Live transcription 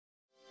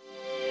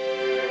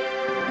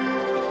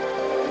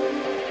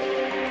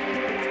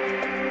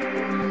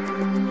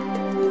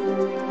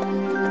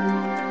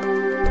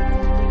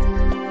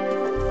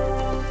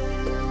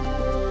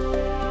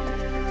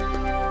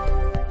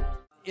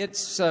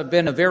It's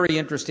been a very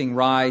interesting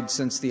ride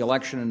since the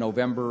election in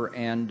November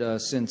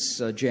and since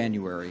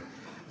January.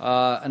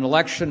 An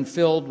election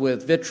filled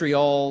with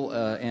vitriol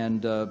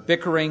and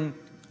bickering,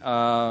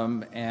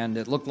 and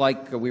it looked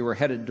like we were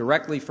headed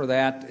directly for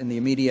that in the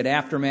immediate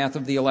aftermath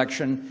of the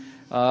election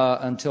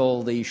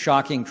until the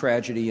shocking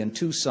tragedy in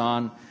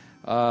Tucson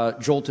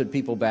jolted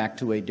people back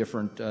to a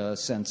different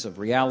sense of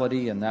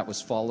reality, and that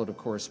was followed, of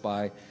course,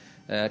 by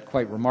that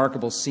quite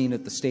remarkable scene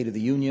at the State of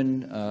the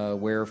Union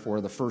where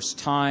for the first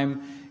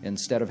time,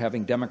 instead of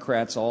having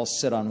Democrats all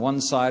sit on one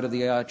side of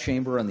the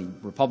chamber and the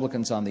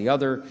Republicans on the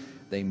other,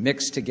 they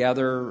mixed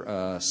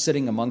together,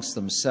 sitting amongst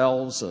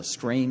themselves,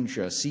 strange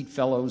seat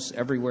fellows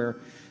everywhere.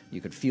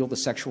 You could feel the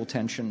sexual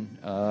tension.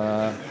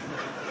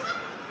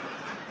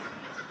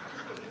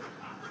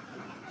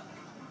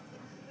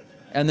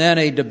 And then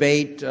a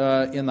debate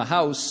in the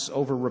House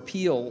over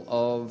repeal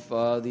of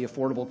the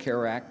Affordable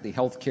Care Act, the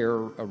health care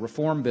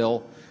reform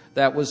bill,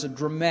 that was a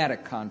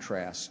dramatic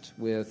contrast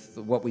with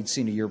what we'd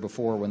seen a year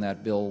before when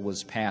that bill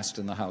was passed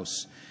in the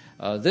House.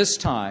 This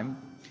time,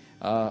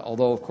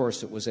 although of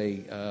course it was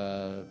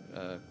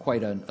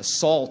quite an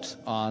assault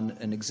on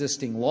an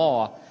existing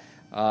law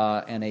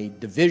and a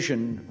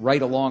division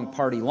right along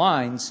party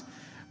lines,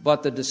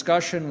 but the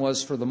discussion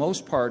was for the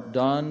most part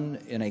done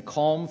in a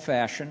calm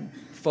fashion,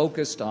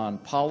 focused on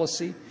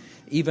policy,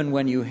 even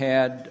when you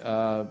had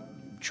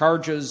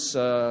charges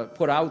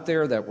put out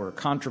there that were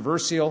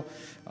controversial.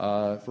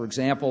 For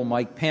example,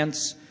 Mike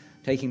Pence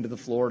taking to the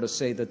floor to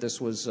say that this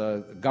was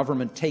a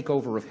government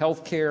takeover of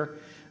health care.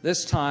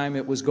 This time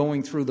it was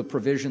going through the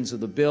provisions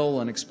of the bill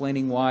and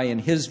explaining why, in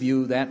his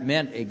view, that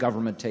meant a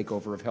government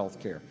takeover of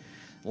health care.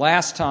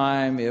 Last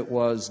time it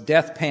was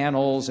death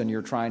panels and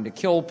you're trying to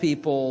kill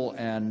people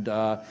and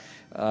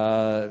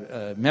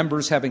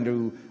members having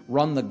to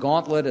run the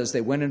gauntlet as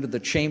they went into the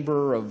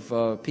chamber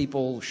of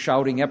people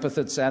shouting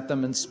epithets at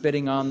them and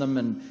spitting on them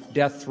and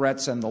death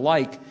threats and the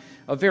like.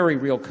 A very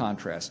real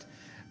contrast.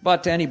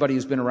 But to anybody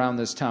who's been around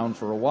this town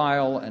for a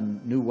while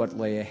and knew what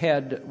lay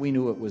ahead, we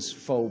knew it was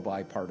faux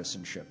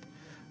bipartisanship.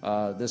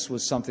 This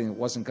was something that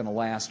wasn't going to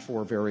last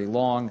for very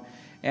long.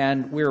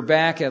 And we're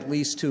back at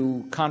least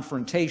to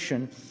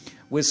confrontation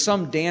with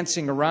some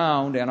dancing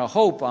around and a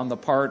hope on the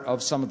part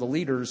of some of the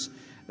leaders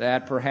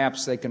that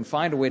perhaps they can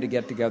find a way to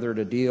get together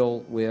to deal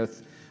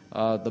with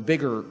the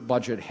bigger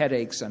budget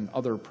headaches and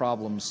other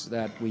problems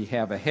that we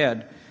have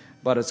ahead,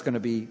 but it's going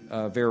to be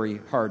very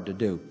hard to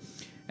do.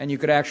 And you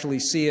could actually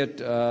see it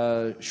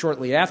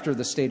shortly after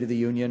the State of the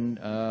Union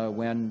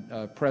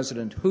when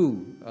President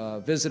Hu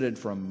visited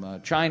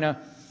from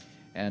China,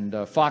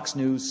 and Fox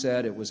News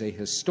said it was a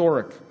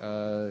historic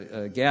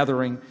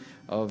gathering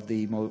of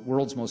the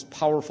world's most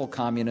powerful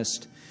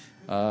communist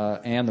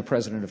and the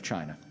President of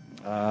China.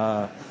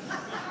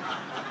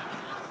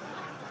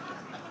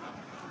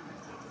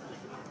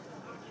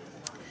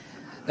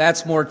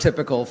 That's more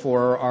typical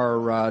for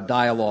our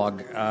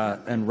dialogue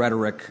and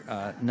rhetoric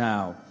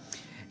now.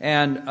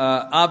 And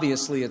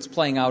obviously it's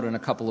playing out in a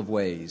couple of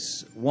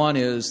ways. One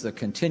is the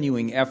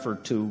continuing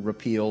effort to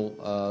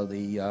repeal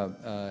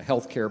the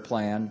health care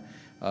plan,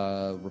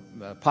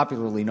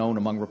 popularly known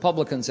among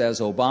Republicans as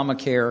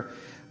Obamacare,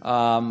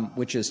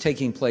 which is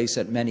taking place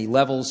at many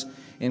levels,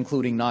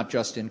 including not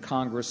just in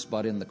Congress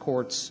but in the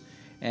courts.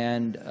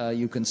 And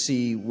you can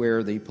see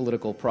where the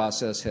political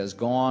process has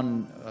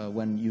gone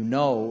when you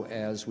know,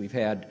 as we've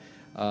had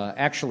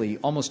actually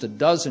almost a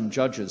dozen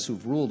judges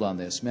who've ruled on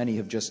this. Many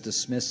have just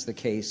dismissed the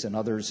case, and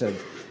others have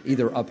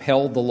either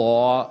upheld the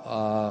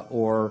law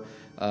or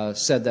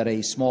said that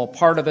a small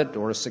part of it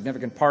or a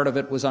significant part of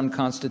it was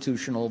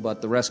unconstitutional,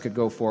 but the rest could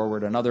go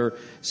forward. Another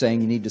saying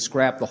you need to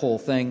scrap the whole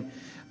thing.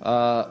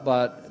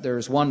 But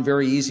there's one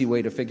very easy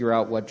way to figure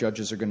out what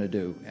judges are going to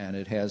do, and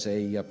it has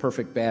a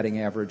perfect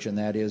batting average, and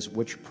that is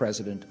which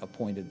president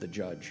appointed the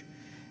judge.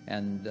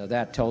 And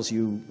that tells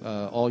you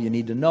all you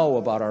need to know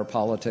about our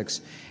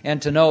politics,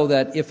 and to know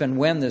that if and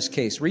when this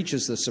case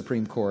reaches the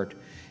Supreme Court,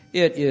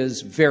 it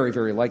is very,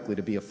 very likely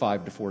to be a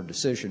 5-4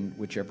 decision,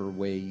 whichever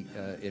way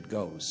it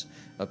goes.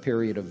 A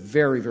period of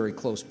very, very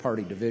close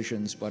party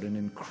divisions, but an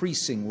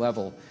increasing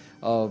level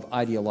of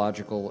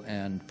ideological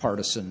and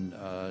partisan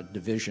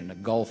division, a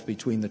gulf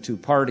between the two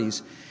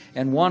parties,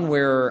 and one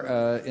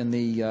where in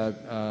the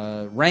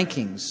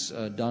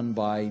rankings done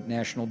by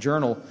National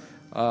Journal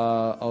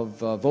of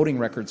voting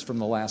records from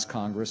the last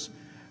Congress,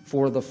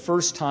 for the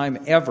first time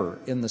ever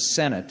in the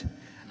Senate,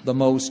 the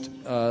most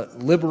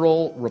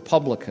liberal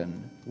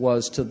Republican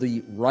was to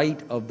the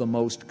right of the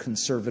most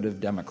conservative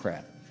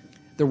Democrat.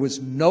 There was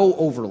no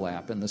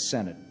overlap in the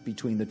Senate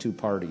between the two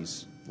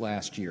parties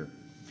last year.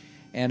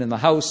 And in the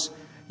House,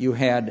 you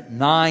had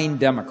 9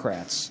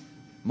 Democrats,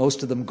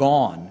 most of them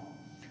gone,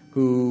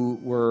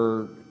 who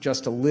were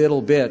just a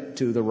little bit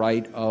to the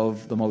right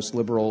of the most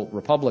liberal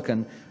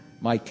Republican,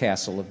 Mike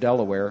Castle of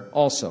Delaware,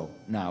 also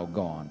now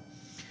gone.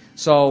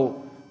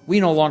 So we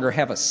no longer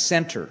have a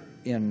center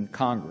in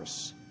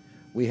Congress.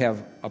 We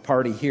have a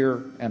party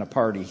here and a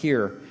party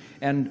here,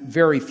 and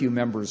very few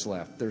members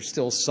left. There's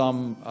still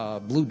some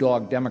blue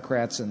dog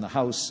Democrats in the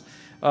House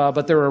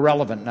but they're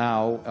irrelevant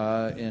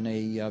now in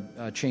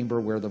a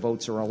chamber where the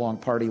votes are along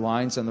party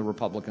lines and the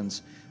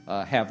Republicans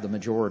have the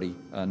majority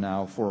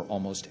now for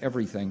almost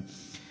everything.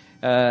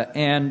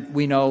 And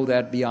we know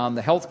that beyond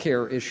the health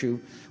care issue,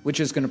 which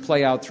is going to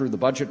play out through the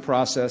budget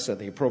process,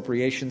 the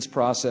appropriations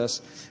process,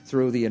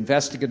 through the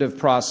investigative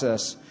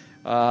process,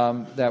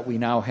 that we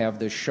now have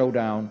this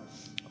showdown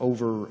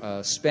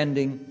over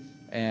spending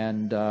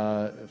and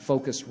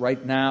focused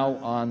right now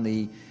on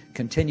the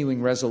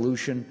continuing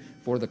resolution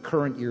for the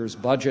current year's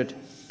budget,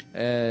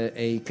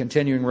 a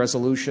continuing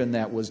resolution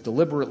that was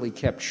deliberately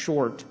kept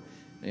short.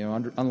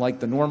 Unlike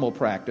the normal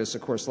practice.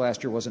 Of course,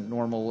 last year wasn't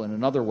normal in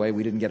another way.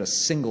 We didn't get a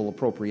single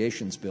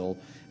appropriations bill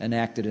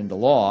enacted into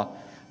law.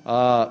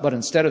 But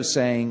instead of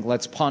saying,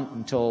 let's punt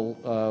until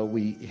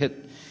we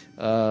hit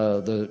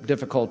the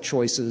difficult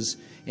choices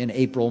in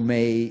April,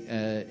 May,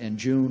 and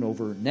June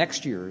over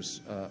next year's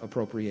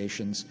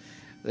appropriations,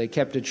 they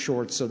kept it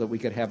short so that we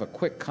could have a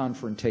quick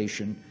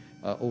confrontation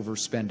over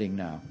spending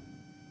now.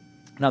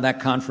 Now, that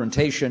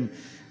confrontation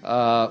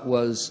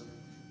was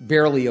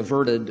barely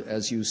averted,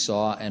 as you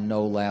saw and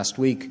know last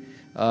week,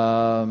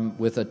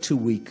 with a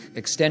 2-week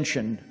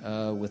extension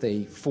with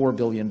a $4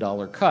 billion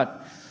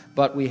cut.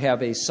 But we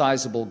have a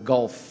sizable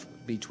gulf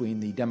between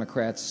the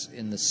Democrats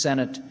in the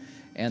Senate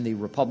and the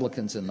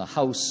Republicans in the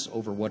House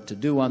over what to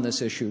do on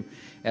this issue,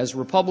 as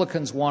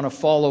Republicans want to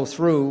follow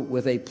through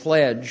with a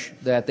pledge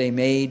that they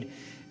made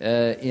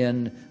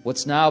in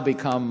what's now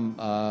become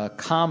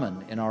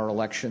common in our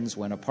elections.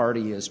 When a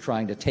party is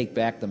trying to take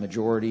back the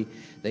majority,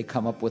 they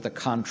come up with a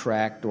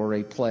contract or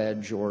a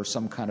pledge or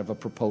some kind of a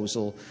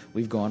proposal.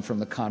 We've gone from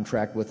the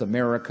contract with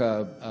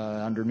America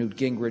under Newt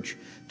Gingrich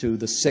to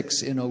the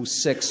 6 in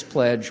 06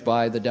 pledge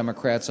by the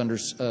Democrats under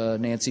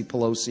Nancy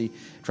Pelosi,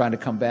 trying to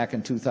come back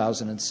in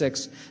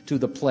 2006, to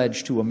the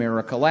pledge to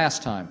America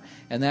last time.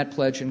 And that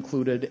pledge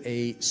included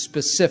a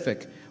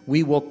specific: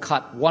 we will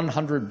cut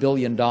 $100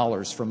 billion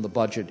from the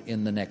budget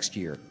in the next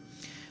year.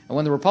 And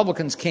when the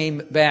Republicans came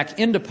back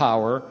into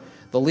power,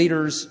 the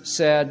leaders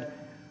said,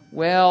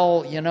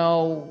 well,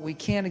 we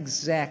can't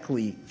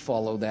exactly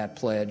follow that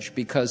pledge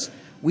because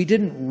we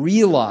didn't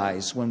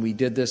realize when we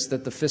did this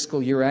that the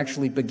fiscal year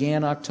actually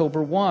began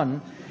October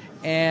 1.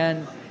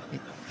 And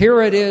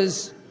here it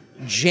is,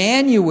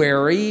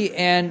 January,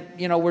 and,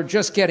 we're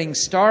just getting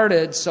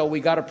started, so we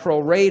got to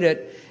prorate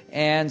it.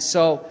 And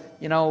so,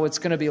 it's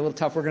going to be a little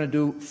tough. We're going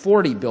to do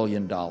 $40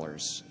 billion.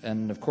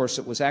 And, of course,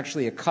 it was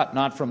actually a cut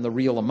not from the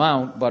real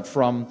amount, but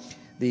from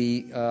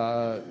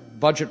the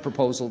budget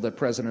proposal that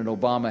President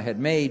Obama had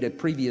made a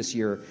previous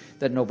year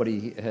that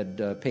nobody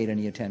had paid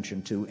any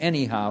attention to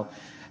anyhow.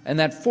 And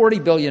that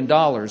 $40 billion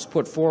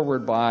put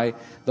forward by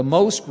the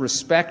most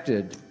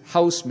respected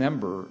House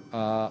member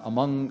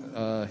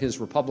among his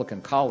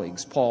Republican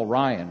colleagues, Paul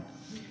Ryan,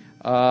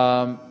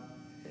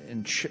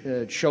 and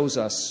shows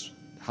us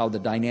how the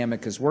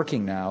dynamic is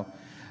working now,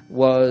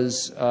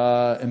 was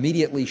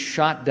immediately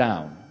shot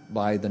down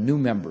by the new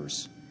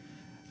members.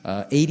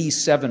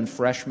 87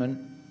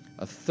 freshmen,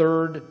 a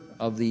third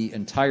of the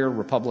entire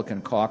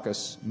Republican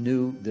caucus,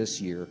 new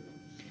this year,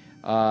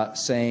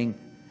 saying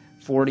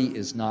 40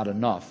 is not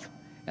enough.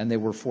 And they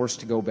were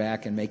forced to go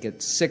back and make it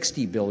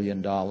 $60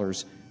 billion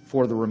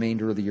for the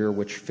remainder of the year,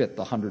 which fit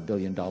the $100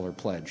 billion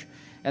pledge.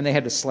 And they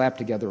had to slap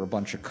together a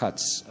bunch of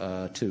cuts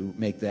to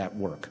make that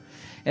work.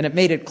 And it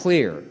made it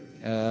clear,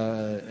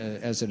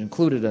 as it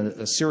included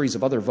a series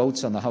of other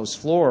votes on the House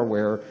floor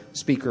where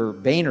Speaker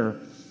Boehner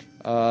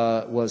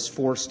was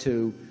forced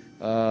to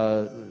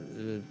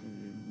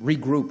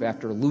regroup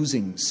after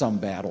losing some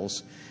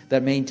battles,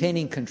 that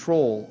maintaining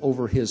control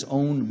over his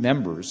own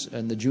members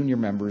and the junior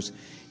members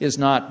is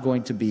not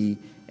going to be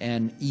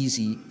an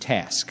easy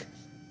task.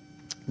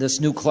 This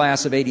new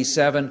class of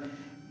 87,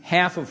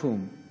 half of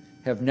whom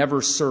have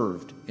never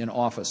served in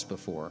office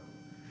before.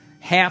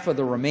 Half of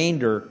the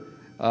remainder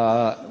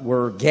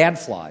were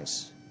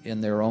gadflies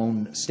in their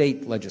own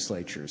state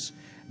legislatures.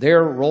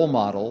 Their role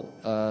model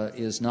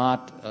is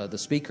not the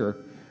Speaker,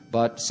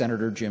 but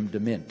Senator Jim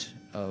DeMint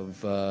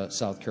of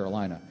South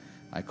Carolina.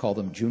 I call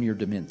them Junior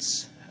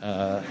DeMints.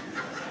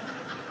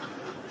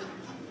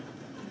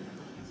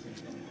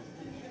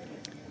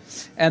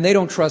 And they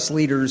don't trust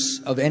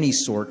leaders of any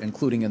sort,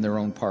 including in their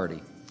own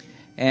party.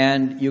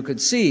 And you could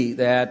see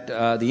that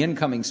the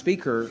incoming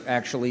Speaker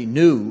actually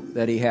knew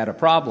that he had a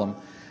problem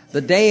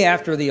the day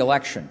after the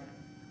election,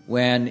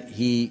 when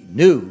he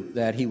knew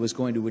that he was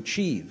going to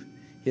achieve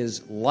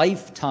his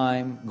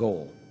lifetime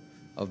goal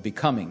of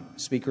becoming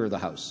Speaker of the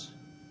House.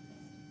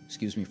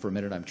 Excuse me for a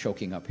minute, I'm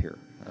choking up here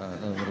a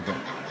little bit.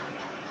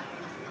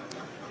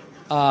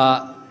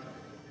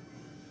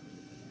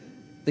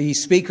 The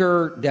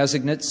Speaker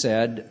designate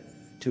said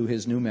to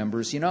his new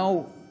members, we're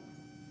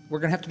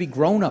going to have to be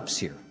grown-ups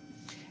here.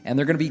 And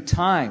there are going to be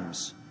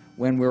times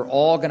when we're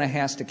all going to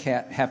have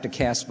to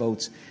cast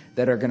votes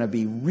that are going to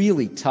be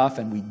really tough,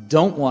 and we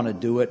don't want to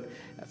do it.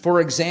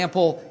 For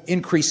example,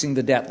 increasing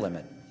the debt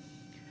limit.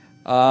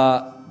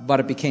 But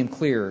it became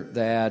clear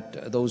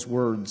that those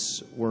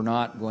words were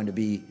not going to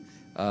be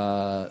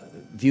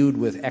viewed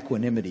with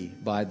equanimity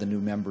by the new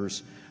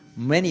members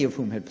many of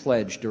whom had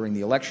pledged during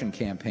the election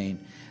campaign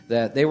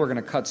that they were going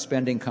to cut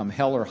spending come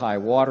hell or high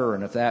water,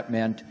 and if that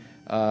meant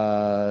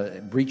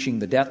breaching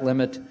the debt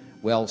limit,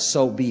 well,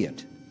 so be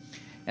it.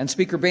 And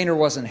Speaker Boehner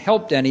wasn't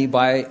helped any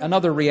by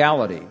another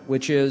reality,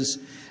 which is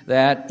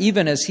that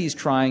even as he's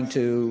trying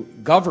to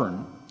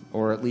govern,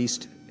 or at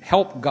least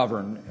help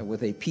govern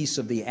with a piece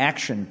of the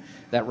action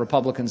that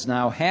Republicans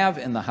now have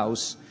in the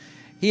House,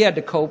 he had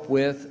to cope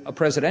with a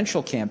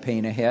presidential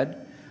campaign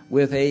ahead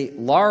with a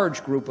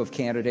large group of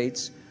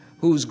candidates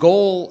whose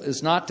goal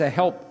is not to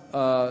help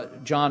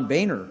John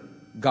Boehner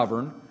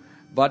govern,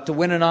 but to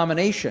win a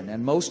nomination.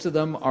 And most of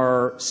them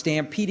are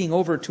stampeding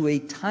over to a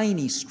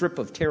tiny strip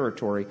of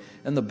territory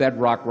in the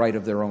bedrock right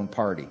of their own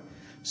party.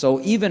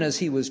 So even as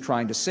he was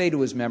trying to say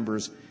to his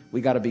members,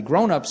 we got to be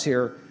grown-ups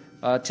here,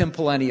 Tim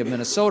Pawlenty of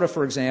Minnesota,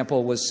 for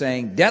example, was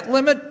saying, debt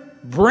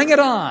limit, bring it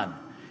on.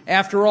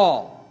 After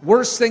all,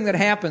 worst thing that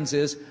happens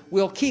is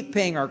we'll keep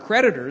paying our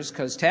creditors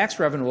because tax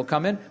revenue will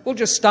come in. We'll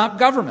just stop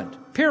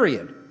government,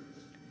 period.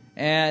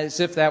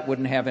 As if that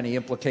wouldn't have any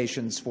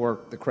implications for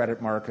the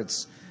credit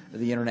markets,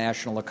 the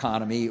international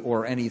economy,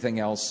 or anything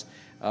else.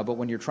 But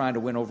when you're trying to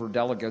win over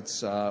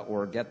delegates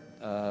or get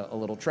a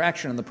little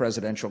traction in the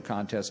presidential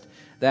contest,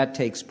 that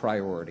takes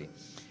priority.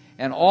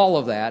 And all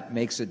of that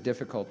makes it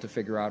difficult to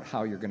figure out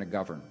how you're going to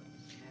govern.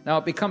 Now,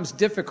 it becomes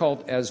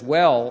difficult as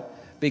well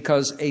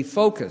because a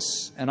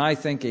focus, and I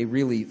think a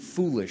really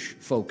foolish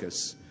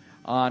focus,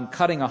 on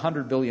cutting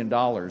 $100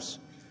 billion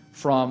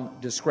from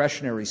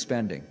discretionary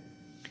spending,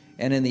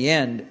 and in the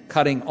end,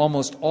 cutting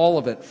almost all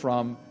of it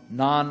from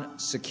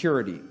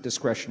non-security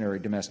discretionary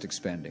domestic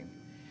spending,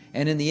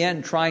 and in the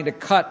end, trying to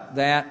cut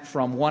that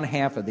from one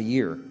half of the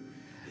year,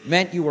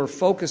 meant you were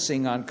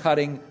focusing on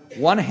cutting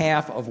one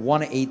half of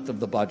 1/8 of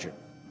the budget.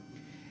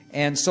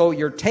 And so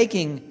you're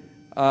taking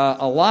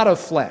a lot of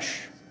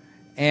flesh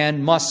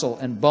and muscle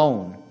and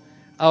bone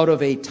out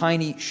of a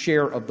tiny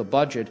share of the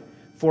budget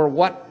for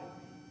what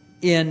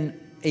in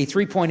a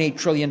 $3.8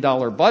 trillion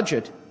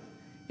budget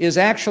is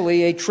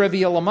actually a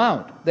trivial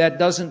amount that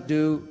doesn't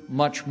do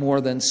much more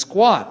than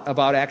squat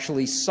about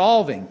actually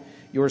solving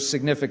your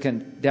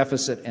significant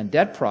deficit and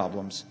debt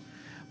problems.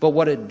 But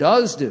what it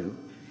does do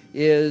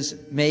is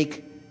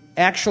make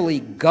actually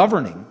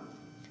governing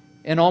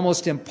an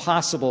almost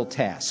impossible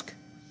task.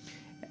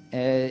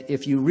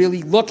 If you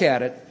really look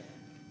at it,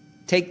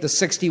 take the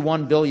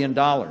 $61 billion,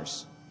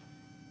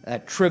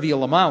 that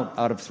trivial amount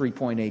out of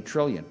 $3.8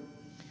 trillion.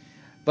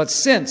 But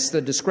since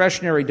the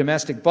discretionary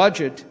domestic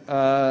budget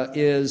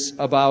is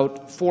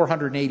about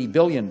 $480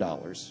 billion,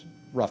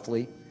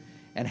 roughly,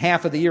 and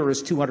half of the year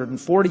is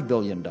 $240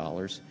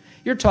 billion,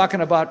 you're talking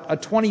about a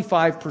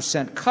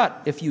 25%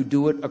 cut if you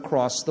do it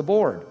across the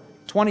board,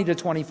 20 to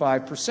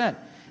 25%.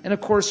 And of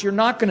course, you're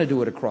not going to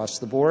do it across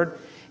the board,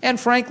 and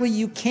frankly,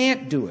 you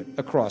can't do it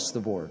across the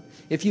board.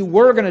 If you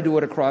were going to do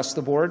it across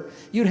the board,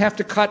 you'd have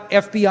to cut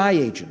FBI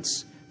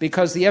agents,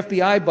 because the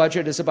FBI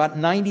budget is about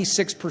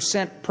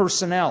 96%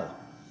 personnel.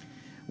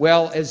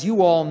 Well, as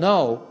you all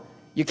know,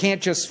 you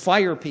can't just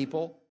fire people.